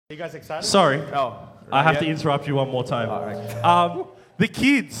You guys excited? Sorry, No. I have to interrupt you one more time. All right. The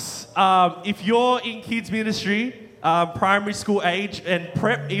kids, if you're in kids ministry, primary school age and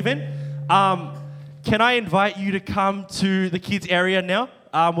prep even, can I invite you to come to the kids area now?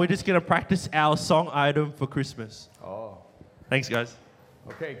 We're just going to practice our song item for Christmas. Oh. Thanks, guys.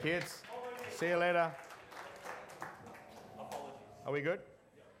 Okay, kids. See you later. Are we good?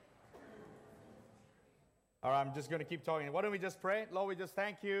 All right, I'm just going to keep talking. Why don't we just pray? Lord, we just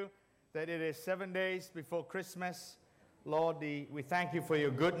thank you that it is 7 days before Christmas. Lord, we thank you for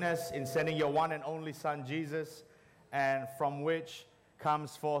your goodness in sending your one and only Son, Jesus, and from which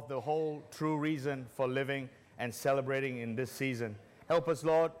comes forth the whole true reason for living and celebrating in this season. Help us,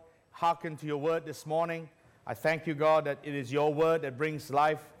 Lord, hearken to your word this morning. I thank you, God, that it is your word that brings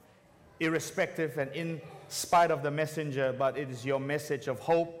life, irrespective and in spite of the messenger, but it is your message of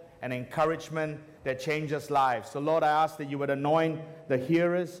hope and encouragement that changes lives. So, Lord, I ask that you would anoint the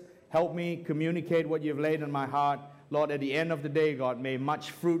hearers. Help me communicate what you've laid in my heart. Lord, at the end of the day, God, may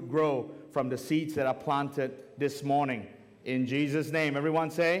much fruit grow from the seeds that are planted this morning. In Jesus' name. Everyone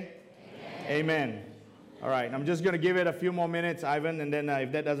say? Amen. Amen. All right, I'm just going to give it a few more minutes, Ivan, and then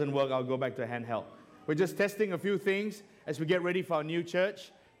if that doesn't work, I'll go back to handheld. We're just testing a few things as we get ready for our new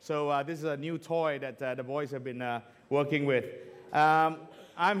church. So this is a new toy that the boys have been working with.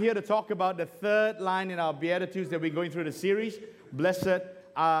 I'm here to talk about the third line in our Beatitudes that we're going through the series. Blessed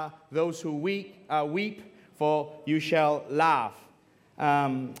are those who weep, for you shall laugh.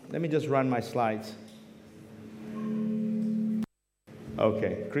 Let me just run my slides.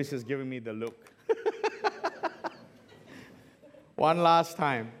 Okay, Chris is giving me the look. One last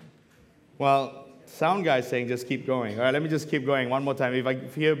time. Well, sound guy's saying just keep going. All right, let me just keep going one more time. If I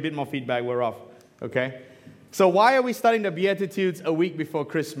hear a bit more feedback, we're off. Okay? So why are we studying the Beatitudes a week before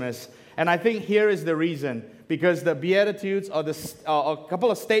Christmas? And I think here is the reason. Because the Beatitudes are a couple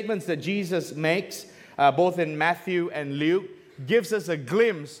of statements that Jesus makes, both in Matthew and Luke, gives us a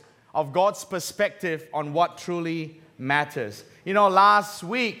glimpse of God's perspective on what truly matters. You know, last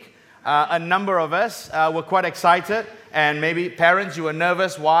week, a number of us were quite excited. And maybe parents, you were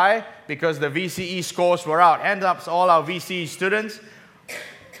nervous. Why? Because the VCE scores were out. Hand up all our VCE students.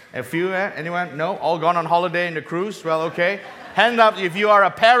 A few, anyone? No? All gone on holiday in the cruise? Well, okay. Hand up if you are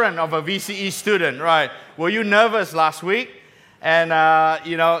a parent of a VCE student, right? Were you nervous last week? And,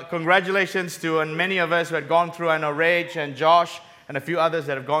 congratulations to many of us who had gone through. I know Rage and Josh and a few others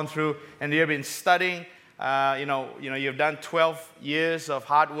that have gone through, and they have been studying. You've done 12 years of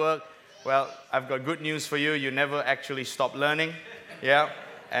hard work. Well, I've got good news for you. You never actually stop learning. Yeah.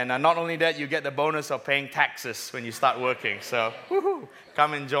 And not only that, you get the bonus of paying taxes when you start working. So, woohoo,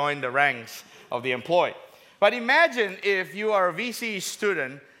 come and join the ranks of the employed. But imagine if you are a VCE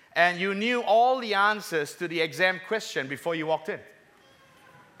student and you knew all the answers to the exam question before you walked in.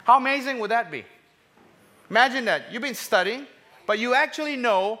 How amazing would that be? Imagine that. You've been studying, but you actually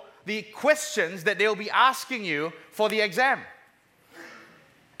know the questions that they'll be asking you for the exam.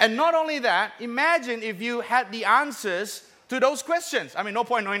 And not only that, imagine if you had the answers to those questions. I mean, no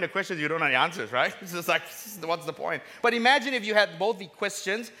point knowing the questions, you don't know the answers, right? It's just like, what's the point? But imagine if you had both the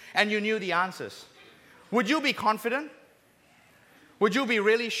questions and you knew the answers. Would you be confident? Would you be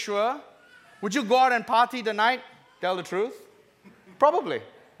really sure? Would you go out and party tonight? Tell the truth? Probably,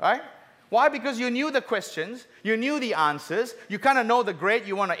 right? Why? Because you knew the questions, you knew the answers, you kind of know the grade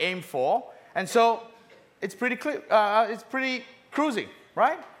you want to aim for, and so it's pretty clear, it's pretty cruisy,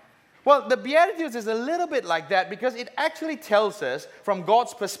 right? Well, the Beatitudes is a little bit like that because it actually tells us, from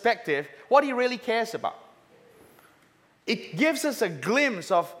God's perspective, what He really cares about. It gives us a glimpse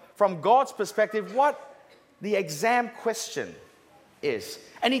of, from God's perspective, what the exam question is.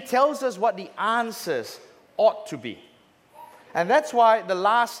 And He tells us what the answers ought to be. And that's why the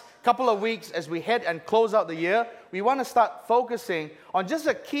last couple of weeks, as we head and close out the year, we want to start focusing on just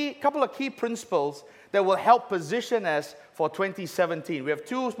a couple of key principles that will help position us for 2017. We have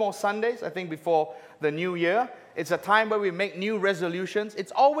 2 more Sundays, I think, before the new year. It's a time where we make new resolutions.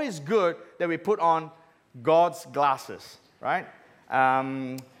 It's always good that we put on God's glasses, right?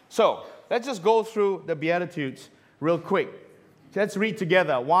 So let's just go through the Beatitudes real quick. Let's read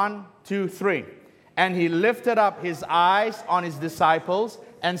together. 1, 2, 3. And He lifted up His eyes on His disciples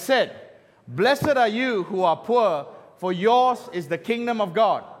and said, Blessed are you who are poor, for yours is the kingdom of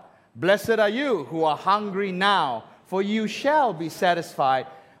God. Blessed are you who are hungry now, for you shall be satisfied.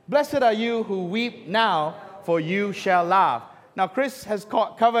 Blessed are you who weep now, for you shall laugh. Now, Chris has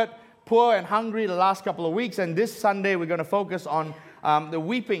covered poor and hungry the last couple of weeks, and this Sunday we're going to focus on the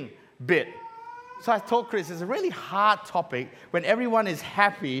weeping bit. So I told Chris, it's a really hard topic when everyone is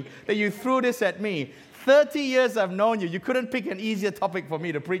happy that you threw this at me. 30 years I've known you. You couldn't pick an easier topic for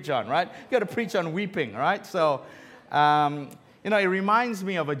me to preach on, right? You got to preach on weeping, right? So, it reminds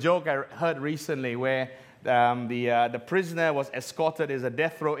me of a joke I heard recently where the prisoner was escorted as a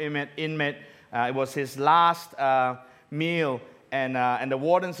death row inmate. It was his last meal, and the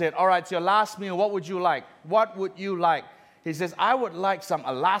warden said, "All right, it's your last meal. What would you like? What would you like?" He says, "I would like some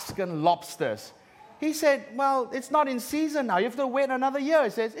Alaskan lobsters." He said, "Well, it's not in season now. You have to wait another year."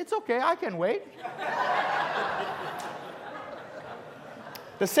 He says, "It's okay. I can wait."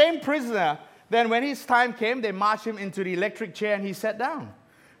 The same prisoner, then when his time came, they marched him into the electric chair and he sat down,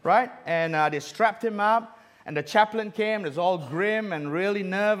 right? And they strapped him up, and the chaplain came. It was all grim and really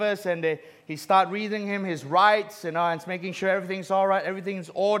nervous, and he started reading him his rights, and making sure everything's all right,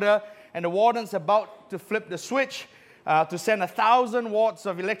 everything's order. And the warden's about to flip the switch to send 1,000 watts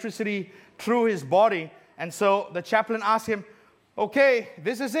of electricity through his body. And so the chaplain asked him, "Okay,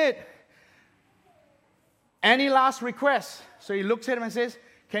 this is it. Any last requests?" So he looks at him and says,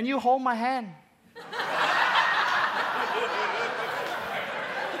 "Can you hold my hand?"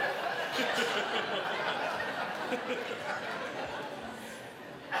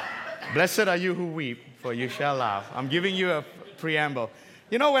 Blessed are you who weep, for you shall laugh. I'm giving you a preamble.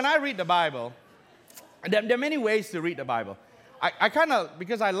 When I read the Bible, there are many ways to read the Bible. I kind of,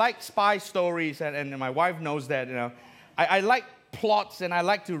 because I like spy stories, and my wife knows that, I like plots, and I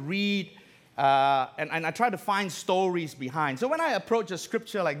like to read, and I try to find stories behind. So when I approach a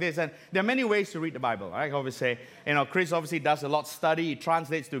scripture like this, and there are many ways to read the Bible. I always say, Chris obviously does a lot of study. He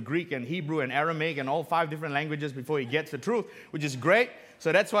translates to Greek and Hebrew and Aramaic and all 5 different languages before he gets the truth, which is great.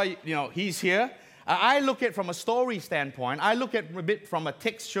 So that's why, he's here. I look at from a story standpoint. I look at a bit from a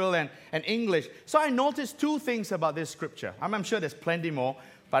textual and English. So I noticed 2 things about this scripture. I'm sure there's plenty more,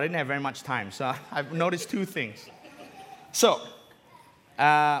 but I didn't have very much time. So I've noticed 2 things. So,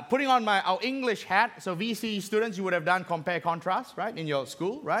 putting on our English hat. So VCE students, you would have done compare contrast, right, in your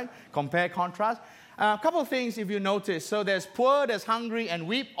school, right? Compare contrast. A couple of things if you notice. So there's poor, there's hungry, and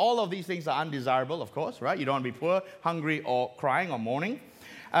weep. All of these things are undesirable, of course, right? You don't want to be poor, hungry, or crying or mourning.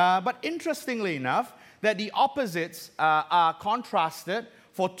 But interestingly enough, that the opposites are contrasted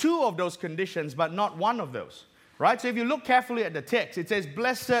for 2 of those conditions, but not one of those, right? So if you look carefully at the text, it says,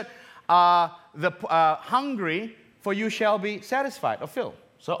 "Blessed are the hungry, for you shall be satisfied," or filled.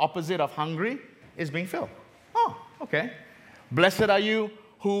 So opposite of hungry is being filled. Oh, okay. "Blessed are you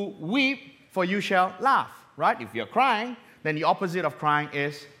who weep, for you shall laugh," right? If you're crying, then the opposite of crying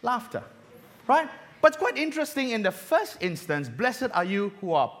is laughter, right? But it's quite interesting in the first instance, "Blessed are you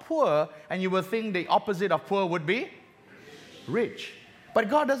who are poor," and you will think the opposite of poor would be rich. But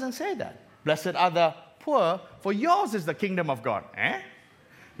God doesn't say that. "Blessed are the poor, for yours is the kingdom of God."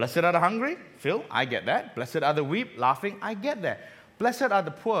 Blessed are the hungry, Phil, I get that. Blessed are the weep, laughing, I get that. Blessed are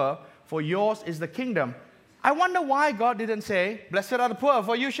the poor, for yours is the kingdom. I wonder why God didn't say, "Blessed are the poor,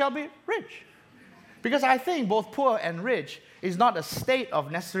 for you shall be rich." Because I think both poor and rich is not a state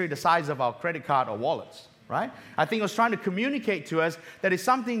of necessarily the size of our credit card or wallets, right? I think it was trying to communicate to us that it's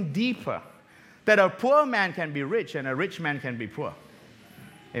something deeper, that a poor man can be rich and a rich man can be poor.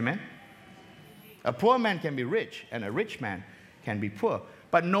 Amen? A poor man can be rich and a rich man can be poor.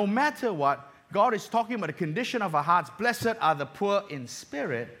 But no matter what, God is talking about the condition of our hearts. Blessed are the poor in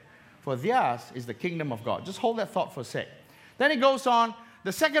spirit, for theirs is the kingdom of God. Just hold that thought for a sec. Then it goes on.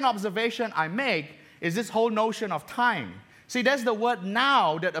 The second observation I make is this whole notion of time. See, there's the word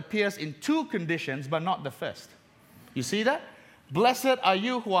 "now" that appears in 2 conditions, but not the first. You see that? "Blessed are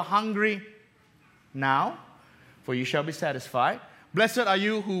you who are hungry now, for you shall be satisfied. Blessed are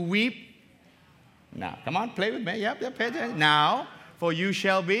you who weep now." Come on, play with me. Yep, pay attention. "Now, for you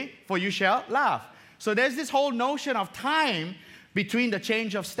shall laugh." So there's this whole notion of time between the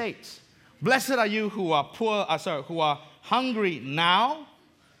change of states. Blessed are you who are who are hungry now,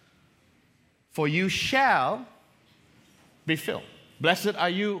 for you shall be filled. Blessed are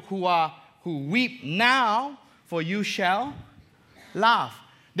you who weep now, for you shall laugh.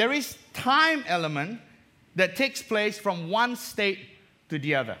 There is time element that takes place from one state to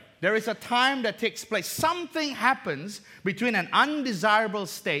the other. There is a time that takes place. Something happens between an undesirable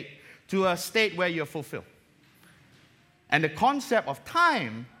state to a state where you're fulfilled. And the concept of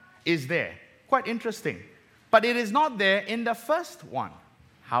time is there. Quite interesting. But it is not there in the first one.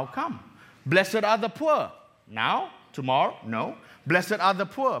 How come? Blessed are the poor. Now? Tomorrow? No. Blessed are the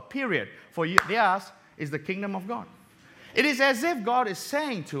poor, period. For theirs is the kingdom of God. It is as if God is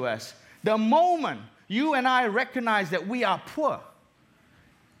saying to us, the moment you and I recognize that we are poor,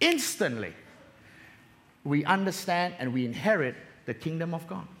 instantly we understand and we inherit the kingdom of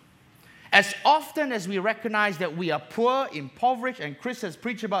God. As often as we recognize that we are poor, impoverished, and Chris has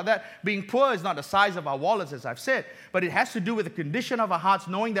preached about that, being poor is not the size of our wallets, as I've said, but it has to do with the condition of our hearts,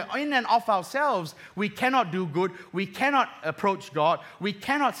 knowing that in and of ourselves, we cannot do good, we cannot approach God, we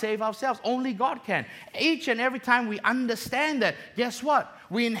cannot save ourselves. Only God can. Each and every time we understand that, guess what?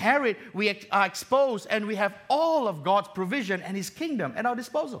 We inherit, we are exposed, and we have all of God's provision and His kingdom at our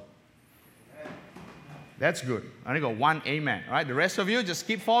disposal. That's good. I only got one amen. All right, the rest of you just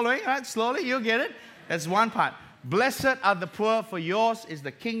keep following. All right, slowly, you'll get it. That's one part. Blessed are the poor, for yours is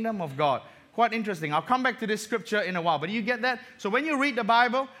the kingdom of God. Quite interesting. I'll come back to this scripture in a while. But you get that? So when you read the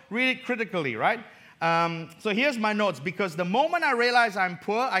Bible, read it critically, right? So here's my notes. Because the moment I realize I'm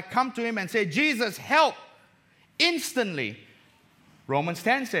poor, I come to Him and say, Jesus, help. Instantly. Romans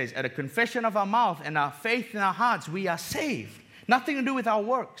 10 says, at a confession of our mouth and our faith in our hearts, we are saved. Nothing to do with our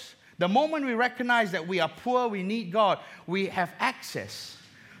works. The moment we recognize that we are poor, we need God, we have access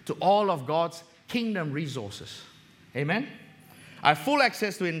to all of God's kingdom resources. Amen? I have full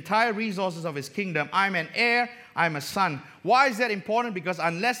access to the entire resources of His kingdom. I'm an heir, I'm a son. Why is that important? Because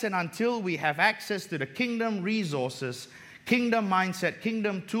unless and until we have access to the kingdom resources, kingdom mindset,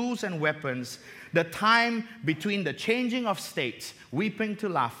 kingdom tools and weapons, the time between the changing of states, weeping to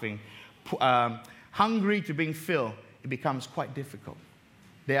laughing, hungry to being filled, it becomes quite difficult.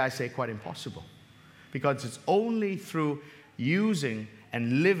 Dare I say quite impossible. Because it's only through using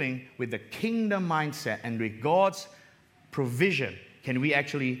and living with the kingdom mindset and with God's provision can we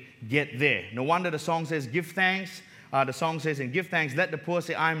actually get there. No wonder the song says, give thanks. The song says, and give thanks, let the poor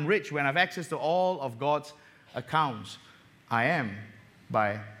say, I'm rich, when I have access to all of God's accounts. I am,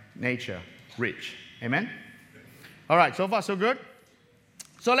 by nature, rich. Amen? All right, so far so good.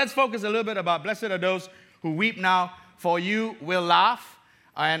 So let's focus a little bit about blessed are those who weep now, for you will laugh.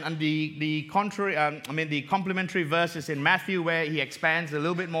 And the complementary verse is in Matthew, where he expands a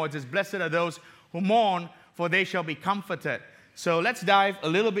little bit more. It says, blessed are those who mourn, for they shall be comforted. So let's dive a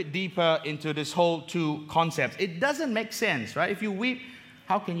little bit deeper into this whole two concepts. It doesn't make sense, right? If you weep,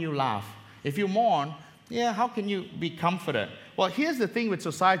 how can you laugh? If you mourn, how can you be comforted? Well, here's the thing with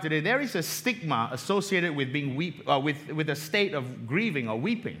society today. There is a stigma associated with being with a state of grieving or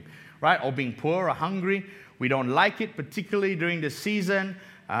weeping, right? Or being poor or hungry. We don't like it, particularly during the season.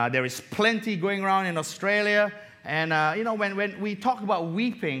 There is plenty going around in Australia. And, when we talk about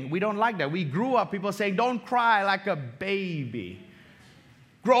weeping, we don't like that. We grew up, people saying, don't cry like a baby.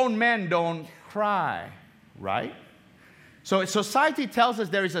 Grown men don't cry, right? So society tells us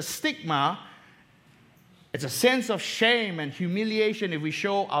there is a stigma. It's a sense of shame and humiliation if we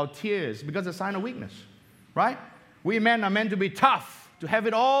show our tears because it's a sign of weakness, right? We men are meant to be tough, to have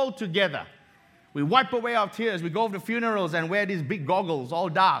it all together. We wipe away our tears. We go to funerals and wear these big goggles, all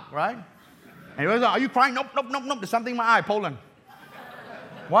dark, right? And he goes, are you crying? Nope. There's something in my eye, Poland.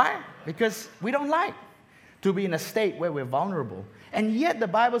 Why? Because we don't like to be in a state where we're vulnerable. And yet the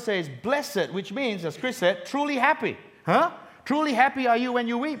Bible says, blessed, which means, as Chris said, truly happy. Huh? Truly happy are you when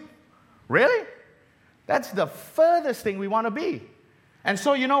you weep. Really? That's the furthest thing we want to be. And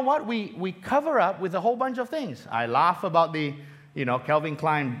so you know what? We cover up with a whole bunch of things. I laugh about the, Calvin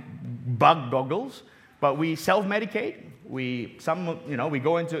Klein bug goggles, but we self-medicate. We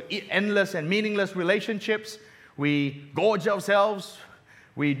go into endless and meaningless relationships. We gorge ourselves.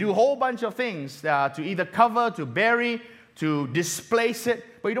 We do a whole bunch of things to either cover, to bury, to displace it,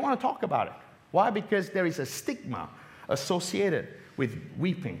 but you don't want to talk about it. Why? Because there is a stigma associated with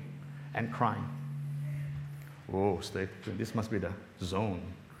weeping and crying. Oh, this must be the zone.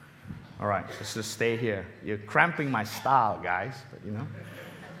 All right, let's just stay here. You're cramping my style, guys, but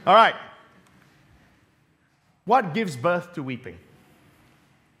All right. What gives birth to weeping?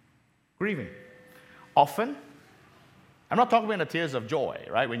 Grieving. Often, I'm not talking about the tears of joy,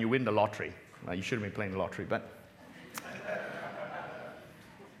 right, when you win the lottery. Well, you shouldn't be playing the lottery, but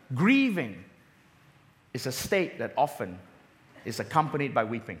grieving is a state that often is accompanied by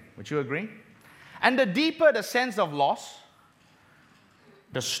weeping. Would you agree? And the deeper the sense of loss,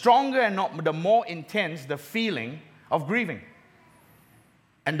 the stronger and the more intense the feeling of grieving.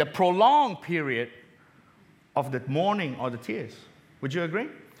 And the prolonged period of the mourning or the tears. Would you agree?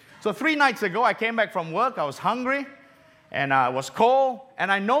 So 3 nights ago, I came back from work. I was hungry, and I was cold, and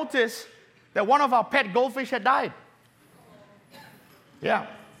I noticed that one of our pet goldfish had died. Yeah.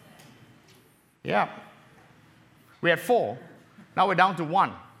 We had 4. Now we're down to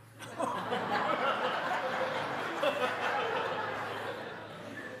 1.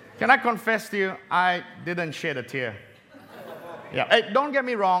 Can I confess to you, I didn't shed a tear. Yeah. Hey, don't get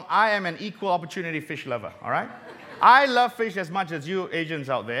me wrong, I am an equal opportunity fish lover, all right? I love fish as much as you Asians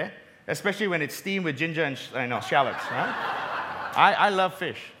out there, especially when it's steamed with ginger and shallots, right? I love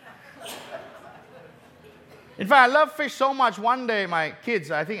fish. In fact, I love fish so much. One day, my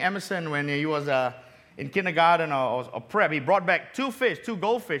kids, I think Emerson, when he was in kindergarten or prep, he brought back two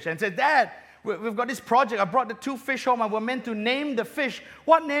goldfish, and said, Dad, we've got this project. I brought the two fish home, and we're meant to name the fish.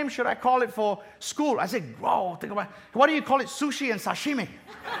 What name should I call it for school? I said, whoa, think about it. What do you call it? Sushi and sashimi.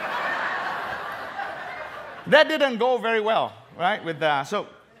 That didn't go very well, right? So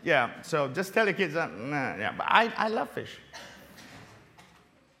just tell your kids, but I love fish.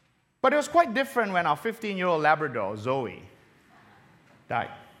 But it was quite different when our 15-year-old Labrador, Zoe,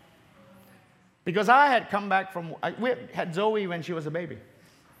 died. Because I had come back we had Zoe when she was a baby.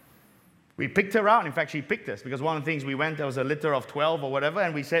 We picked her out. In fact, she picked us, because one of the things there was a litter of 12 or whatever,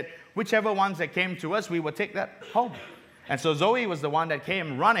 and we said, whichever ones that came to us, we would take that home. And so Zoe was the one that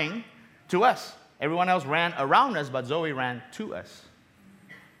came running to us. Everyone else ran around us, but Zoe ran to us.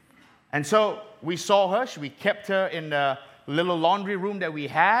 And so we saw her. We kept her in the little laundry room that we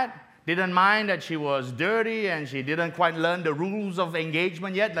had. Didn't mind that she was dirty and she didn't quite learn the rules of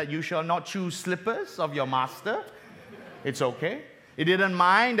engagement yet, that you shall not choose slippers of your master. It's okay. It didn't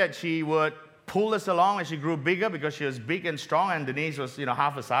mind that she would pull us along as she grew bigger, because she was big and strong, and Denise was,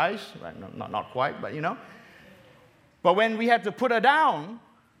 half a size. Right? No, not quite, but But when we had to put her down,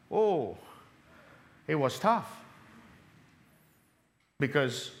 it was tough.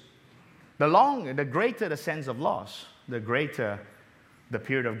 Because the greater the sense of loss, the greater the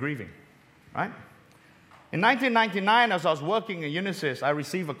period of grieving, right? In 1999, as I was working at Unisys, I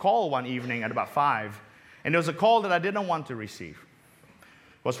received a call one evening at about 5, and it was a call that I didn't want to receive.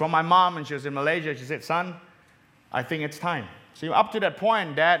 It was from my mom, and she was in Malaysia. She said, son, I think it's time. So up to that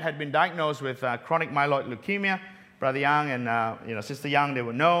point, Dad had been diagnosed with chronic myeloid leukemia. Brother Young and Sister Young, they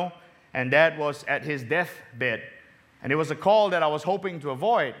would know. And Dad was at his deathbed. And it was a call that I was hoping to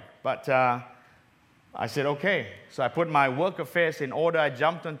avoid, but I said, okay. So I put my work affairs in order. I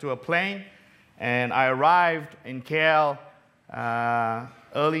jumped onto a plane, and I arrived in KL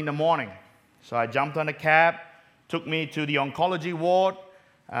early in the morning. So I jumped on a cab, took me to the oncology ward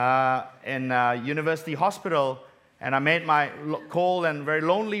in University Hospital, and I made my cold and very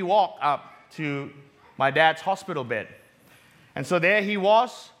lonely walk up to my dad's hospital bed. And so there he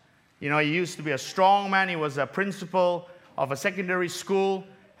was. He used to be a strong man. He was a principal of a secondary school,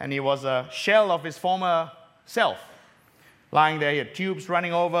 and he was a shell of his former self. Lying there, he had tubes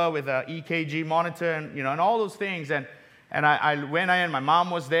running over with an EKG monitor, and all those things. And I went in, my mom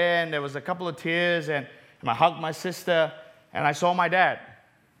was there, and there was a couple of tears, and I hugged my sister, and I saw my dad.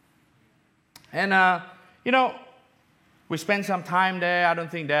 And, we spent some time there. I don't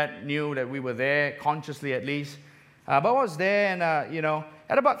think Dad knew that we were there, consciously at least. But I was there, and,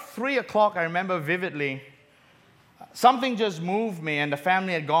 at about 3 o'clock, I remember vividly, something just moved me, and the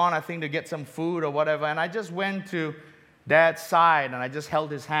family had gone, I think, to get some food or whatever, and I just went to Dad's side, and I just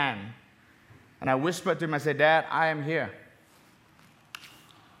held his hand. And I whispered to him, I said, Dad, I am here.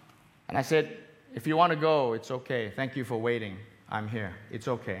 And I said, if you want to go, it's okay. Thank you for waiting. I'm here. It's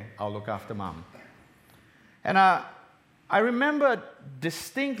okay. I'll look after Mom. And I remember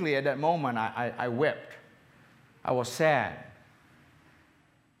distinctly at that moment, I wept. I was sad.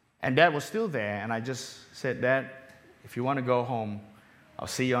 And Dad was still there, and I just said, Dad, if you want to go home, I'll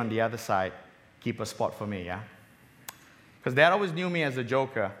see you on the other side. Keep a spot for me, yeah? Because Dad always knew me as a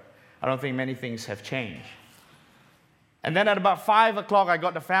joker. I don't think many things have changed. And then at about 5 o'clock, I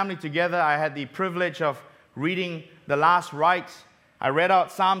got the family together. I had the privilege of reading the last rites. I read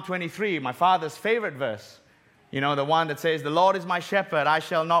out Psalm 23, my father's favorite verse. The one that says, the Lord is my shepherd, I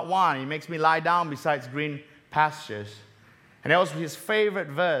shall not want. He makes me lie down beside green pastures. And that was his favorite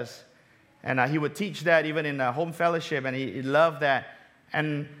verse. And he would teach that even in the home fellowship, and he loved that.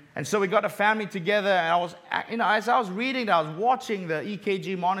 And so we got the family together, and I was, as I was reading, I was watching the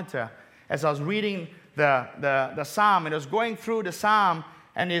EKG monitor. As I was reading the psalm, and it was going through the psalm,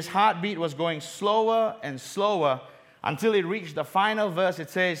 and his heartbeat was going slower and slower until it reached the final verse. It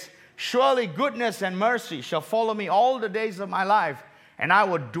says, surely goodness and mercy shall follow me all the days of my life, and I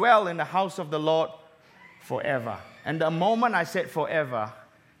will dwell in the house of the Lord forever. And the moment I said forever,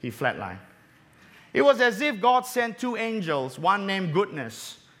 he flatlined. It was as if God sent two angels, one named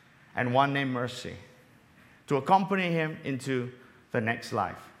goodness and one named mercy, to accompany him into the next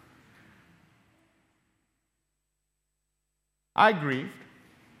life. I grieved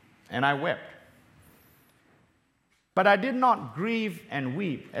and I wept. But I did not grieve and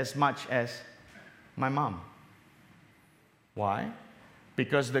weep as much as my mom. Why?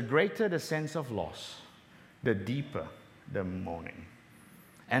 Because the greater the sense of loss, the deeper the mourning,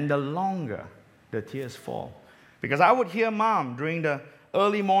 and the longer the tears fall. Because I would hear Mom during the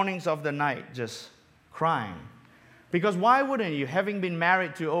early mornings of the night just crying. Because why wouldn't you, having been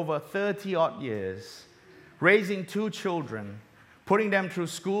married to over 30-odd years, raising 2 children, putting them through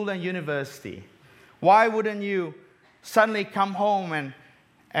school and university, why wouldn't you suddenly come home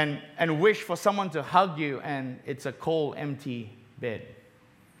and wish for someone to hug you and it's a cold, empty bed?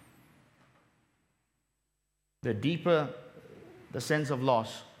 The deeper the sense of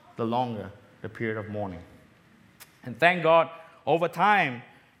loss, the longer the period of mourning. And thank God, over time,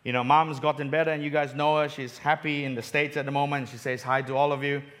 Mom's gotten better, and you guys know her. She's happy in the States at the moment. She says hi to all of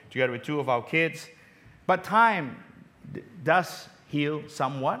you, together with 2 of our kids. But time does heal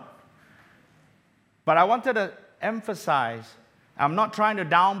somewhat. But I wanted to emphasize, I'm not trying to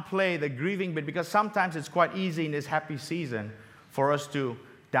downplay the grieving bit, because sometimes it's quite easy in this happy season for us to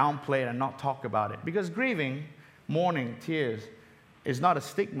downplay it and not talk about it. Because grieving, mourning, tears, is not a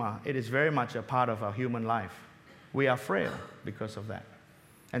stigma. It is very much a part of our human life. We are frail because of that.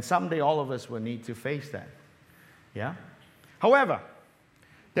 And someday all of us will need to face that. Yeah? However,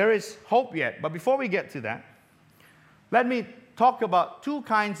 there is hope yet. But before we get to that, let me talk about 2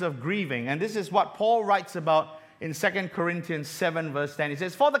 kinds of grieving. And this is what Paul writes about in 2 Corinthians 7 verse 10. He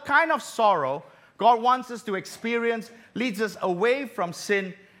says, "For the kind of sorrow God wants us to experience leads us away from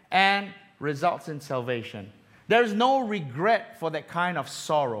sin and results in salvation. There is no regret for that kind of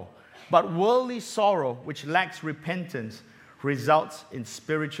sorrow, but worldly sorrow, which lacks repentance, results in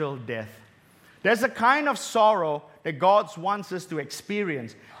spiritual death." There's a kind of sorrow that God wants us to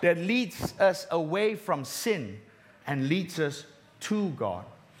experience that leads us away from sin and leads us to God.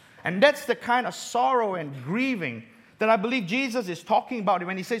 And that's the kind of sorrow and grieving that I believe Jesus is talking about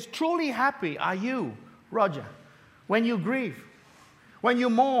when he says, "Truly happy are you, Roger, when you grieve, when you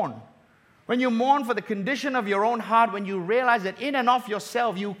mourn. When you mourn for the condition of your own heart, when you realize that in and of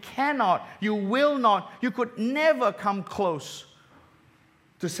yourself you cannot, you will not, you could never come close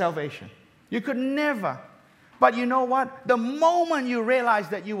to salvation. You could never. But you know what? The moment you realize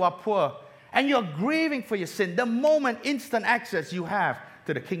that you are poor and you're grieving for your sin, the moment instant access you have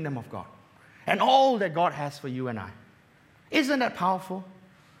to the kingdom of God and all that God has for you and I. Isn't that powerful?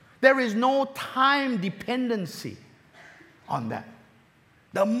 There is no time dependency on that.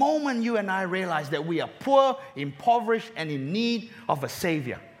 The moment you and I realize that we are poor, impoverished, and in need of a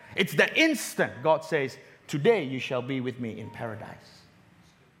Savior, it's the instant God says, "Today you shall be with me in paradise."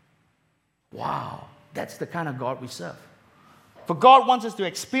 Wow, that's the kind of God we serve. For God wants us to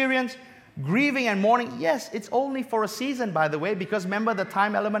experience grieving and mourning. Yes, it's only for a season, by the way, because remember the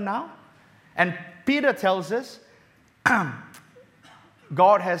time element now? And Peter tells us,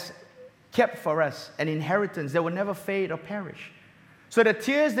 God has kept for us an inheritance that will never fade or perish. So the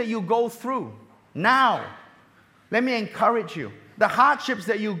tears that you go through now, let me encourage you. The hardships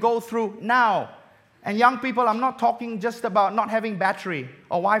that you go through now. And young people, I'm not talking just about not having battery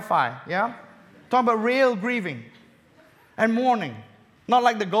or Wi-Fi. Yeah? I'm talking about real grieving and mourning. Not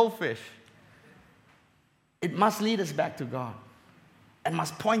like the goldfish. It must lead us back to God. And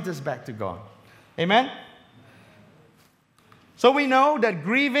must point us back to God. Amen? So we know that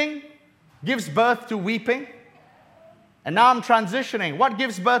grieving gives birth to weeping. And now I'm transitioning. What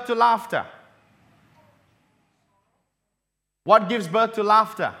gives birth to laughter? What gives birth to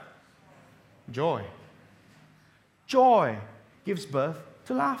laughter? Joy. Joy gives birth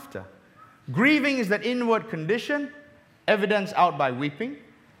to laughter. Grieving is the inward condition, evidenced out by weeping.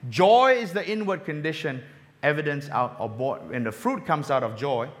 Joy is the inward condition, evidenced out, or when the fruit comes out of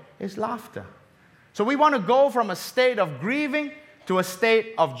joy, is laughter. So we want to go from a state of grieving to a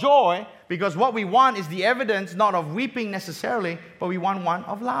state of joy, because what we want is the evidence not of weeping necessarily, but we want one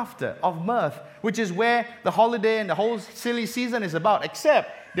of laughter, of mirth, which is where the holiday and the whole silly season is about,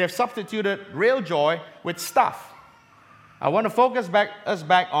 except they've substituted real joy with stuff. I want to focus us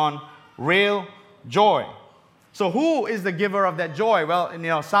back on real joy. So who is the giver of that joy? Well, in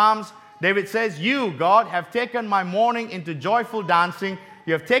Psalms, David says, "You, God, have taken my mourning into joyful dancing.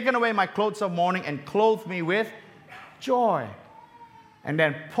 You have taken away my clothes of mourning and clothed me with joy." And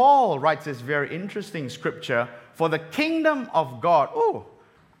then Paul writes this very interesting scripture, "For the kingdom of God." Oh,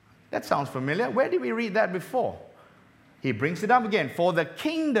 that sounds familiar. Where did we read that before? He brings it up again. "For the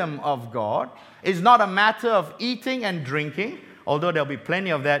kingdom of God is not a matter of eating and drinking," although there'll be plenty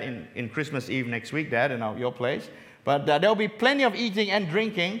of that in Christmas Eve next week, Dad, in your place. But there'll be plenty of eating and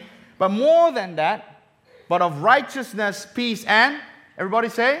drinking. But more than that, but of righteousness, peace, and, everybody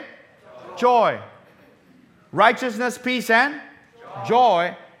say? Joy. Righteousness, peace, and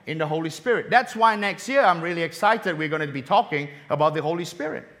joy in the Holy Spirit. That's why next year I'm really excited. We're going to be talking about the Holy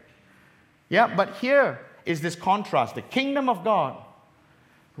Spirit. Yeah, but here is this contrast. The kingdom of God,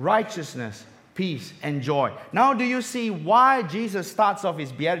 righteousness, peace, and joy. Now do you see why Jesus starts off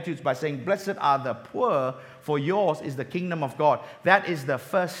his Beatitudes by saying, "Blessed are the poor, for yours is the kingdom of God." That is the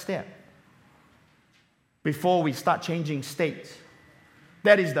first step. before we start changing states.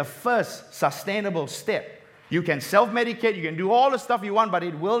 That is the first sustainable step. You can self-medicate, you can do all the stuff you want, but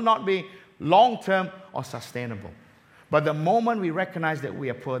it will not be long-term or sustainable. But the moment we recognize that we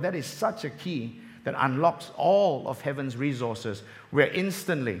are poor, that is such a key that unlocks all of heaven's resources. We're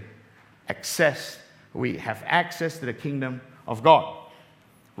instantly we have access to the kingdom of God.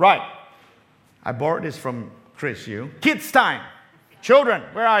 Right. I borrowed this from Chris, you. Kids time. Children,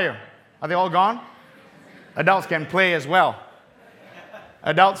 where are you? Are they all gone? Adults can play as well.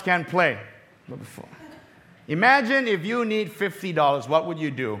 Adults can play. Imagine if you need $50, what would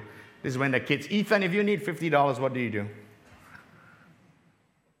you do? This is when the kids, Ethan, if you need $50, what do you do?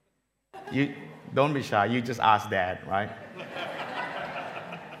 You don't be shy, you just ask Dad, right?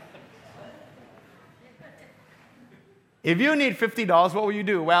 If you need $50, what would you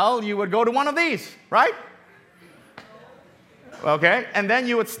do? Well, you would go to one of these, right? Okay, and then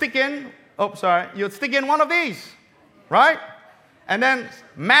you would stick in one of these, right? And then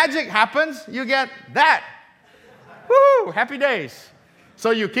magic happens, you get that. Woo, happy days. So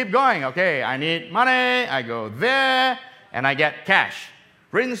you keep going, okay, I need money, I go there, and I get cash.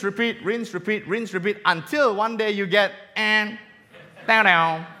 Rinse, repeat, until one day you get, and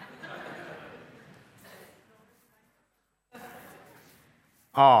down.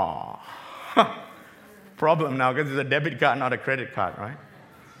 Oh, problem now because it's a debit card, not a credit card, right?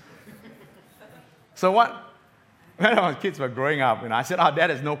 So when our kids were growing up, I said, Dad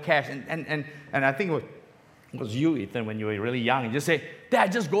has no cash. And I think it was you, Ethan, when you were really young. You just say,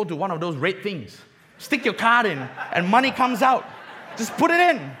 Dad, just go to one of those red things. Stick your card in and money comes out. Just put it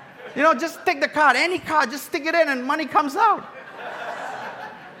in. Just take the card, any card, just stick it in and money comes out.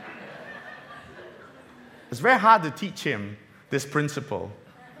 It's very hard to teach him this principle.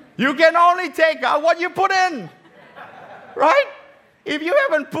 You can only take out what you put in, right? If you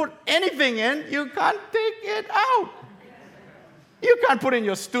haven't put anything in, you can't take it out. You can't put in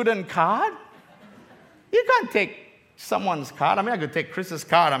your student card. You can't take someone's card. I could take Chris's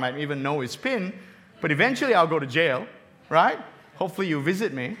card. I might even know his PIN, but eventually I'll go to jail, right? Hopefully you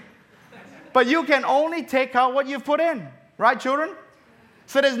visit me. But you can only take out what you've put in, right, children?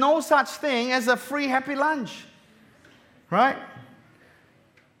 So there's no such thing as a free happy lunch, right?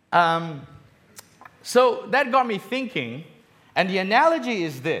 So that got me thinking, and the analogy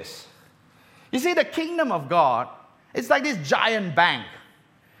is this. You see, the kingdom of God, it's like this giant bank.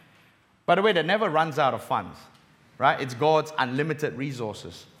 By the way, that never runs out of funds, right? It's God's unlimited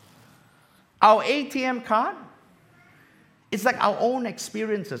resources. Our ATM card, it's like our own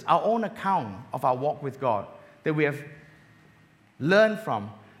experiences, our own account of our walk with God that we have learned from,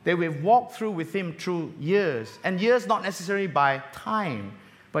 that we've walked through with Him through years. And years not necessarily by time,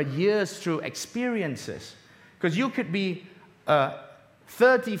 but years through experiences. Because you could be a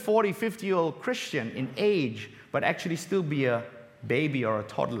 30, 40, 50-year-old Christian in age, but actually still be a baby or a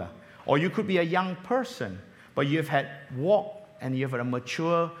toddler. Or you could be a young person, but you've had walk and you've had a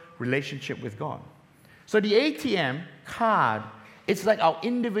mature relationship with God. So the ATM card, it's like our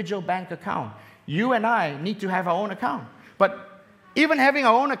individual bank account. You and I need to have our own account. But even having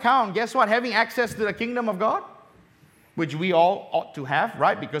our own account, guess what? Having access to the kingdom of God, which we all ought to have,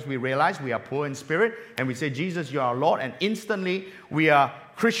 right? Because we realize we are poor in spirit, and we say, Jesus, you are our Lord, and instantly we are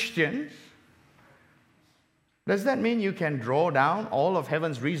Christians. Does that mean you can draw down all of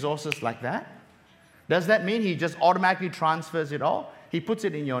heaven's resources like that? Does that mean He just automatically transfers it all? He puts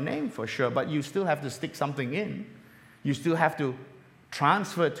it in your name for sure, but you still have to stick something in. You still have to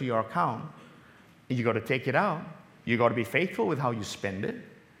transfer it to your account. You got to take it out. You got to be faithful with how you spend it,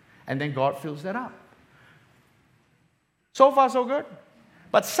 and then God fills that up. So far, so good.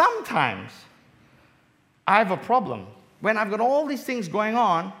 But sometimes I have a problem when I've got all these things going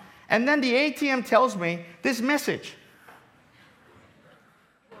on, and then the ATM tells me this message.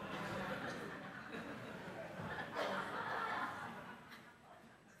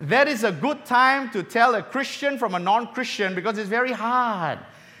 That is a good time to tell a Christian from a non-Christian because it's very hard.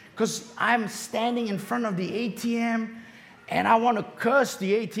 Because I'm standing in front of the ATM and I want to curse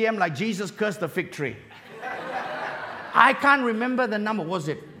the ATM like Jesus cursed the fig tree. I can't remember the number. Was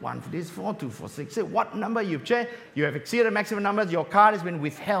it 144, 246? What number you've checked? You have exceeded the maximum numbers. Your card has been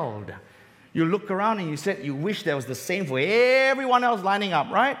withheld. You look around and you said you wish there was the same for everyone else lining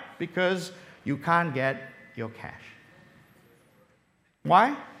up, right? Because you can't get your cash.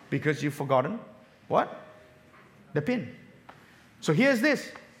 Why? Because you've forgotten what? The PIN. So here's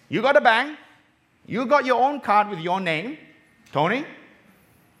this. You got a bank. You got your own card with your name, Tony.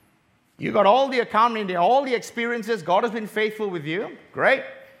 You got all the account in there, all the experiences. God has been faithful with you. Great.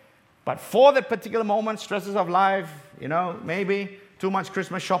 But for that particular moment, stresses of life, maybe too much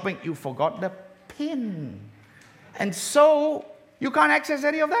Christmas shopping, you forgot the pin. And so you can't access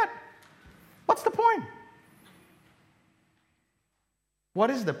any of that. What's the point? What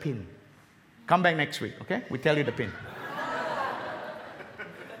is the pin? Come back next week, okay? We tell you the pin.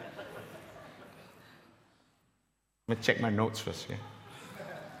 Let me check my notes first. Okay?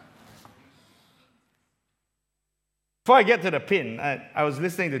 Before I get to the pin, I was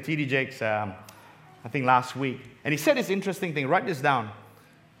listening to T.D. Jakes, I think last week, and he said this interesting thing. Write this down.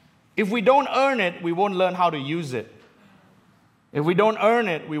 If we don't earn it, we won't learn how to use it. If we don't earn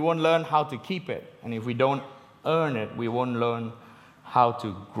it, we won't learn how to keep it. And if we don't earn it, we won't learn how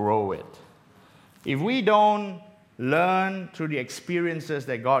to grow it. If we don't learn through the experiences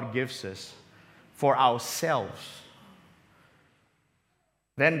that God gives us for ourselves,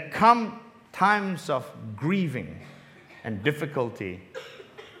 then come times of grieving and difficulty,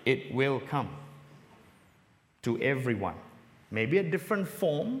 it will come to everyone. Maybe at different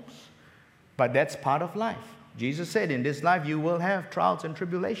forms, but that's part of life. Jesus said, in this life you will have trials and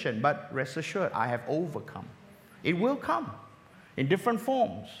tribulation, but rest assured, I have overcome. It will come in different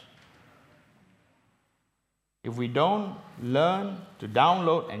forms. If we don't learn to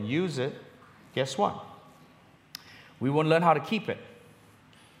download and use it, guess what? We won't learn how to keep it.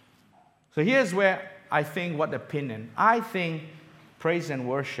 So here's where I think what the pin is. I think praise and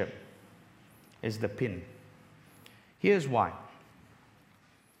worship is the pin. Here's why.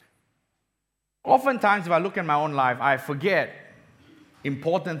 Oftentimes, if I look at my own life, I forget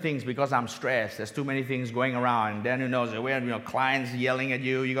important things because I'm stressed. There's too many things going around. And then who knows, clients yelling at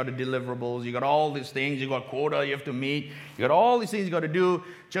you, you got the deliverables, you got all these things, you got quota you have to meet, you got all these things you got to do,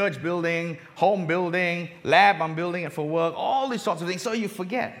 church building, home building, lab I'm building it for work, all these sorts of things. So you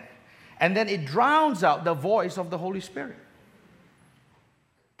forget. And then it drowns out the voice of the Holy Spirit.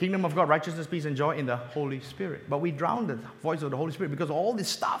 Kingdom of God, righteousness, peace, and joy in the Holy Spirit. But we drown the voice of the Holy Spirit because of all this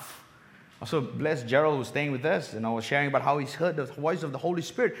stuff. Also, bless Gerald who's staying with us, was sharing about how he's heard the voice of the Holy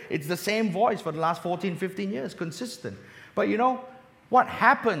Spirit. It's the same voice for the last 14, 15 years, consistent. But what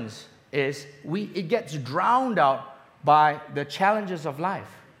happens is it gets drowned out by the challenges of life.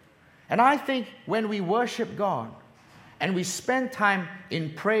 And I think when we worship God and we spend time in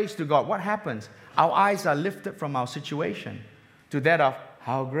praise to God, what happens? Our eyes are lifted from our situation to that of,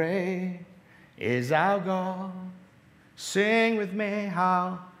 how great is our God. Sing with me,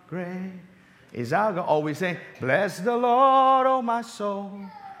 how great is our God. Or we say, bless the Lord, oh my soul,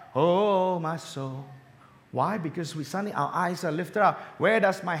 oh my soul. Why? Because suddenly our eyes are lifted up. Where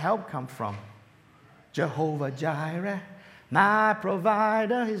does my help come from? Jehovah Jireh, my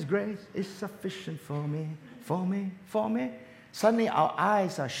provider, His grace is sufficient for me, for me, for me. Suddenly our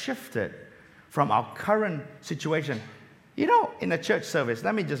eyes are shifted from our current situation. In a church service,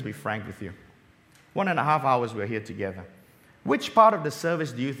 let me just be frank with you. 1.5 hours we're here together. Which part of the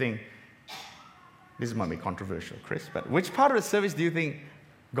service do you think, this might be controversial, Chris, but which part of the service do you think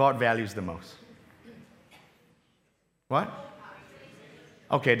God values the most? What?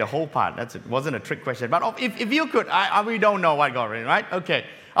 Okay, the whole part. That's it. Wasn't a trick question. But if you could, we don't know what God, right? Okay.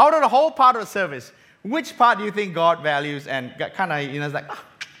 Out of the whole part of the service, which part do you think God values and kind of, it's like,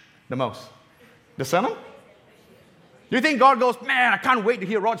 the most? The sermon? Do you think God goes, man, I can't wait to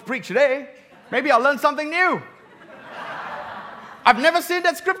hear Raj preach today. Maybe I'll learn something new. I've never seen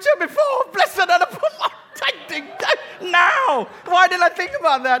that scripture before. Blessed are the poor. Now. Why didn't I think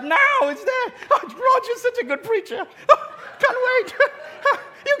about that? Now it's there. Oh, Roger's such a good preacher. Can't wait.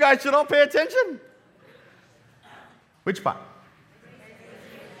 You guys should all pay attention. Which part?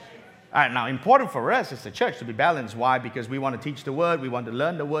 All right, now, important for us as a church to be balanced. Why? Because we want to teach the word, we want to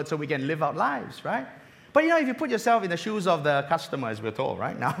learn the word so we can live our lives, right? But if you put yourself in the shoes of the customer, as we're told,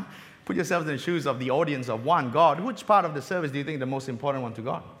 right now, put yourselves in the shoes of the audience of one God, which part of the service do you think is the most important one to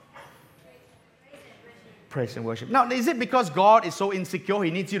God? Praise and worship. Now, is it because God is so insecure,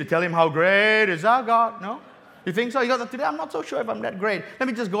 He needs you to tell Him how great is our God? No? You think so? He goes, today I'm not so sure if I'm that great. Let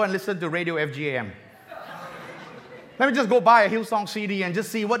me just go and listen to Radio FGAM. Let me just go buy a Hillsong CD and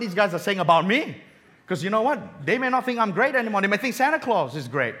just see what these guys are saying about me. Because you know what? They may not think I'm great anymore. They may think Santa Claus is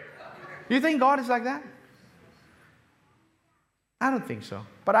great. Do you think God is like that? I don't think so.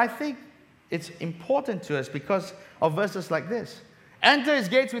 But I think it's important to us because of verses like this. Enter His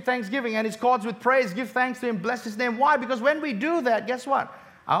gates with thanksgiving and His courts with praise. Give thanks to Him. Bless His name. Why? Because when we do that, guess what?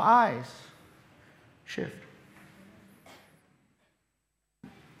 Our eyes shift.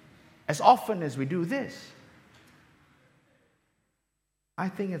 As often as we do this, I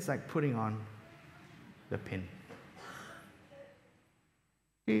think it's like putting on the pin.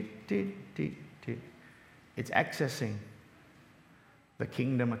 It's accessing the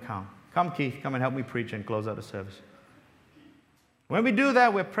kingdom account. Come, Keith, come and help me preach and close out the service. When we do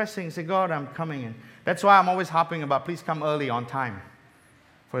that, we're pressing, say, God, I'm coming in. That's why I'm always harping about, please come early on time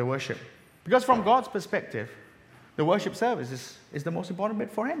for your worship. Because from God's perspective, the worship service is the most important bit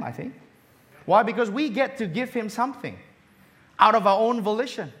for Him, I think. Why? Because we get to give Him something out of our own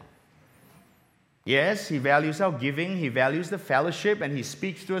volition. Yes, He values our giving, He values the fellowship, and He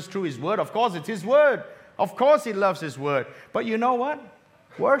speaks to us through His Word. Of course, it's His Word. Of course, He loves His Word. But you know what?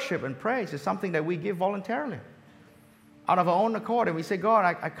 Worship and praise is something that we give voluntarily, out of our own accord. And we say,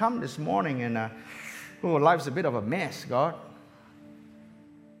 God, I come this morning and life's a bit of a mess, God.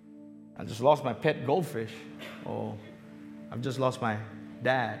 I just lost my pet goldfish. Or I've just lost my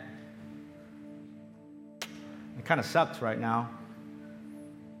dad. It kind of sucks right now.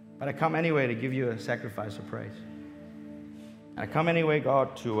 But I come anyway to give you a sacrifice of praise. And I come anyway,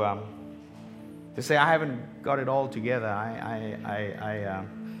 God, to say I haven't got it all together.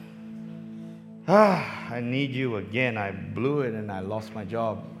 I need you again. I blew it and I lost my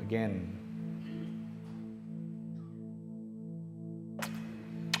job again.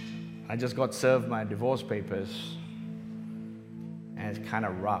 I just got served my divorce papers. And it's kind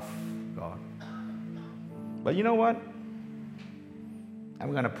of rough, God. But you know what?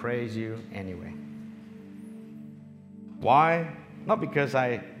 I'm going to praise you anyway. Why? Not because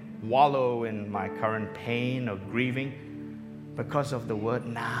I wallow in my current pain or grieving, because of the word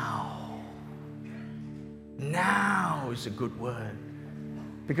now. Now is a good word.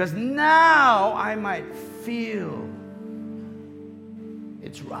 Because now I might feel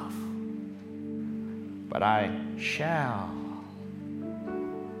it's rough. But I shall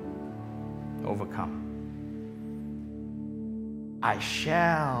overcome. I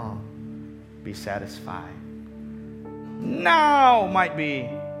shall be satisfied. Now might be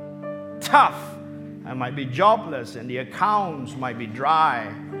tough. I might be jobless and the accounts might be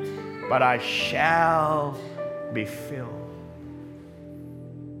dry, but I shall be filled.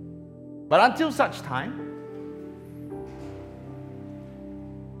 But until such time,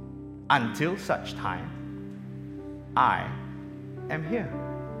 I am here.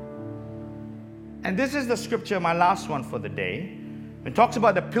 And this is the scripture, my last one for the day. It talks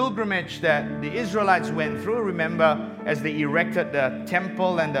about the pilgrimage that the Israelites went through. Remember, as they erected the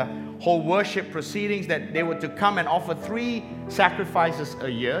temple and the whole worship proceedings, that they were to come and offer 3 sacrifices a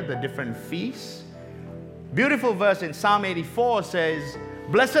year, the different feasts. Beautiful verse in Psalm 84 says,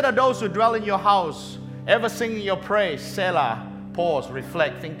 "Blessed are those who dwell in your house, ever singing your praise." Selah. Pause,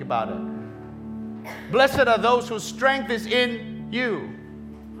 reflect, think about it. Blessed are those whose strength is in you.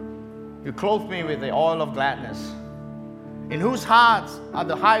 You clothe me with the oil of gladness, in whose hearts are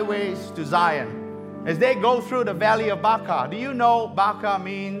the highways to Zion. As they go through the valley of Baca. Do you know Baca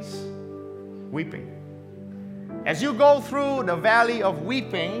means weeping? As you go through the valley of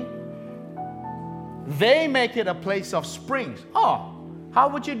weeping, they make it a place of springs. Oh, how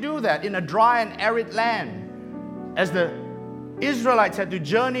would you do that in a dry and arid land? As the Israelites had to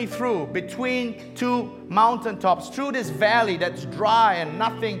journey through between 2 mountaintops, through this valley that's dry and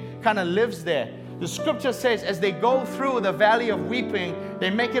nothing kind of lives there. The scripture says as they go through the valley of weeping, they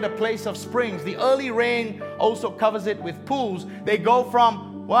make it a place of springs. The early rain also covers it with pools. They go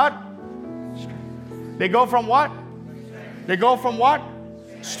from what? They go from what? They go from what?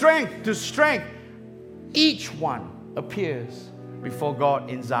 Strength to strength. Each one appears before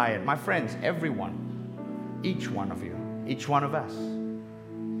God in Zion. My friends, everyone, each one of you, each one of us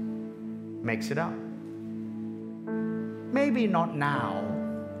makes it up. Maybe not now,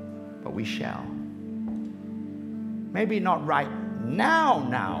 but we shall. Maybe not right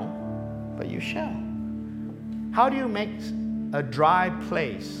now, but you shall. How do you make a dry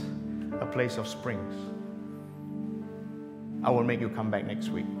place a place of springs? I will make you come back next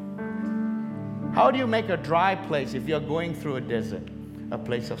week. How do you make a dry place, if you're going through a desert, a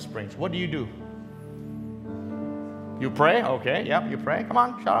place of springs? What do? You pray? Okay, yep, you pray. Come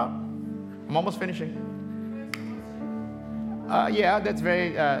on, shut up. I'm almost finishing. Yeah, that's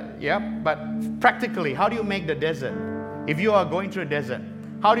very, but practically, how do you make the desert? If you are going through a desert,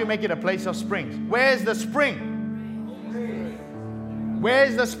 how do you make it a place of springs? Where's the spring?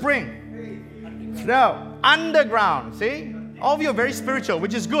 Where's the spring? No, underground, see? All of you are very spiritual,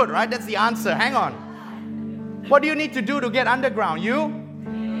 which is good, right? That's the answer. Hang on. What do you need to do to get underground? You?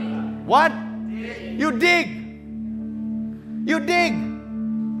 What? You dig. You dig.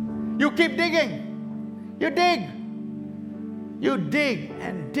 You keep digging. You dig. You dig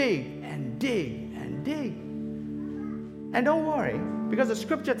and dig and dig and dig. And don't worry, because the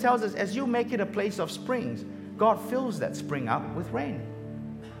scripture tells us as you make it a place of springs, God fills that spring up with rain.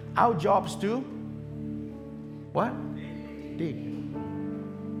 Our job's to what? Dig.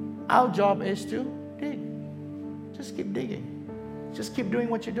 Our job is to dig. Just keep digging. Just keep doing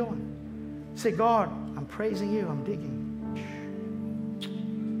what you're doing. Say, God, I'm praising you. I'm digging. It's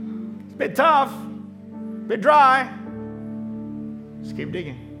a bit tough, a bit dry. Just keep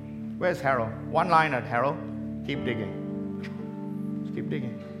digging. Where's Harold? One line at Harold. Keep digging. Just keep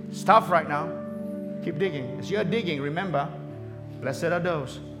digging. It's tough right now. Keep digging. As you're digging, remember, blessed are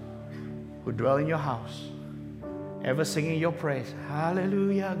those who dwell in your house, ever singing your praise.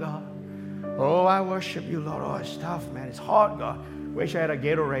 Hallelujah, God. Oh, I worship you, Lord. Oh, it's tough, man. It's hard, God. Wish I had a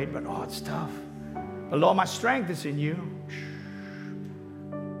Gatorade, but oh, it's tough. But Lord, my strength is in you.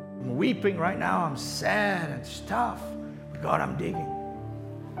 I'm weeping right now. I'm sad and it's tough. But God, I'm digging.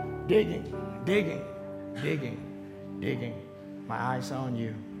 Digging, digging, digging, digging. My eyes are on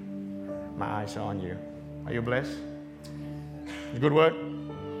you. My eyes are on you. Are you blessed? It's a good word?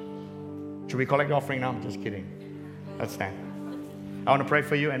 Should we collect the offering now? I'm just kidding. Let's stand. I want to pray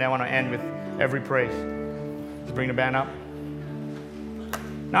for you, and I want to end with every praise. Let's bring the band up.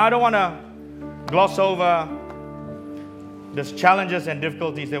 Now, I don't want to gloss over these challenges and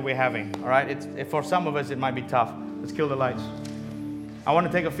difficulties that we're having. All right? For some of us, it might be tough. Let's kill the lights. I want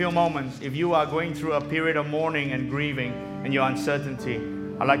to take a few moments. If you are going through a period of mourning and grieving and your uncertainty,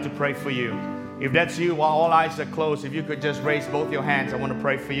 I'd like to pray for you. If that's you, while all eyes are closed, if you could just raise both your hands, I want to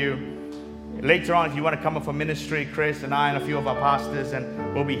pray for you. Later on, if you want to come up for ministry, Chris and I and a few of our pastors,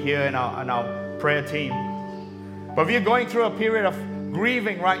 and we'll be here in our prayer team. But if you're going through a period of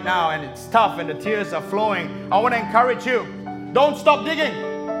grieving right now and it's tough and the tears are flowing, I want to encourage you. Don't stop digging.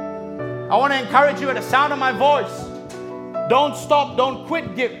 I want to encourage you at the sound of my voice. Don't stop. Don't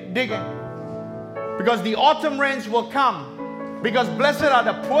quit digging. Because the autumn rains will come. Because blessed are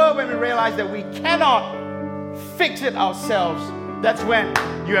the poor when we realize that we cannot fix it ourselves. That's when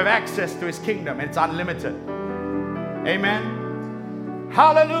you have access to His kingdom. It's unlimited. Amen.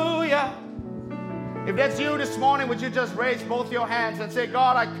 Hallelujah. If that's you this morning, would you just raise both your hands and say,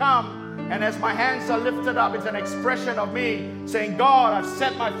 God, I come. And as my hands are lifted up, it's an expression of me saying, God, I've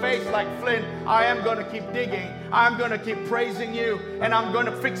set my face like flint. I am going to keep digging. I'm going to keep praising you. And I'm going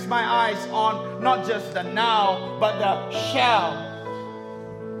to fix my eyes on not just the now, but the shall.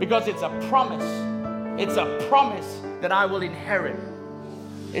 Because it's a promise. It's a promise that I will inherit.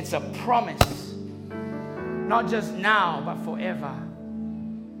 It's a promise. Not just now, but forever.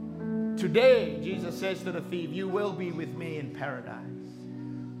 Today, Jesus says to the thief, you will be with me in paradise.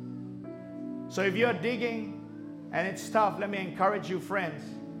 So if you're digging and it's tough, let me encourage you, friends.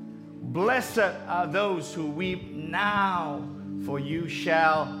 Blessed are those who weep now, for you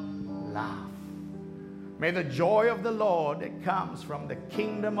shall laugh. May the joy of the Lord that comes from the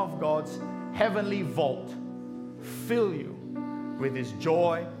kingdom of God's heavenly vault fill you with His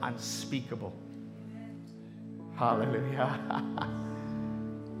joy unspeakable. Hallelujah.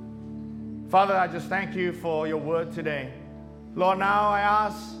 Father, I just thank you for your word today. Lord, now I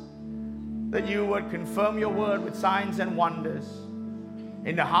ask that you would confirm your word with signs and wonders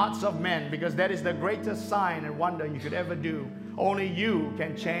in the hearts of men, because that is the greatest sign and wonder you could ever do. Only you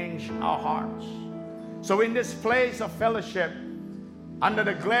can change our hearts. So in this place of fellowship, under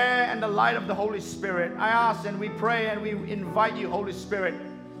the glare and the light of the Holy Spirit, I ask and we pray and we invite you, Holy Spirit,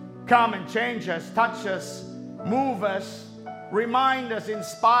 come and change us, touch us, move us, remind us,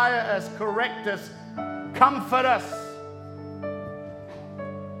 inspire us, correct us, comfort us.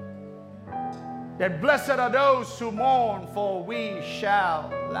 That blessed are those who mourn, for we shall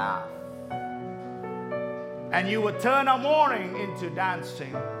laugh. And you will turn our mourning into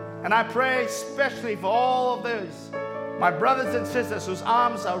dancing. And I pray especially for all of those, my brothers and sisters whose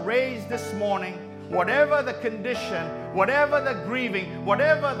arms are raised this morning, whatever the condition, whatever the grieving,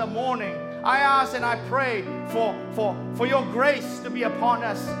 whatever the mourning, I ask and I pray for your grace to be upon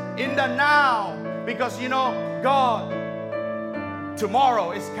us in the now. Because you know, God,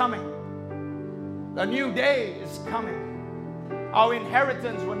 tomorrow is coming. A new day is coming. Our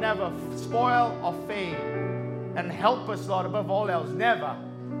inheritance will never spoil or fade. And help us, Lord, above all else, never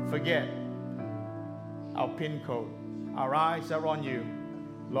forget our PIN code. Our eyes are on you,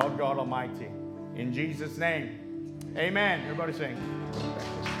 Lord God Almighty. In Jesus' name, amen. Everybody sing.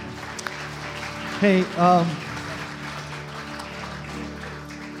 Hey,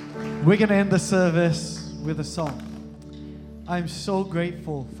 we're going to end the service with a song. I'm so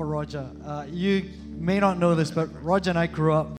grateful for Roger. You may not know this, but Roger and I grew up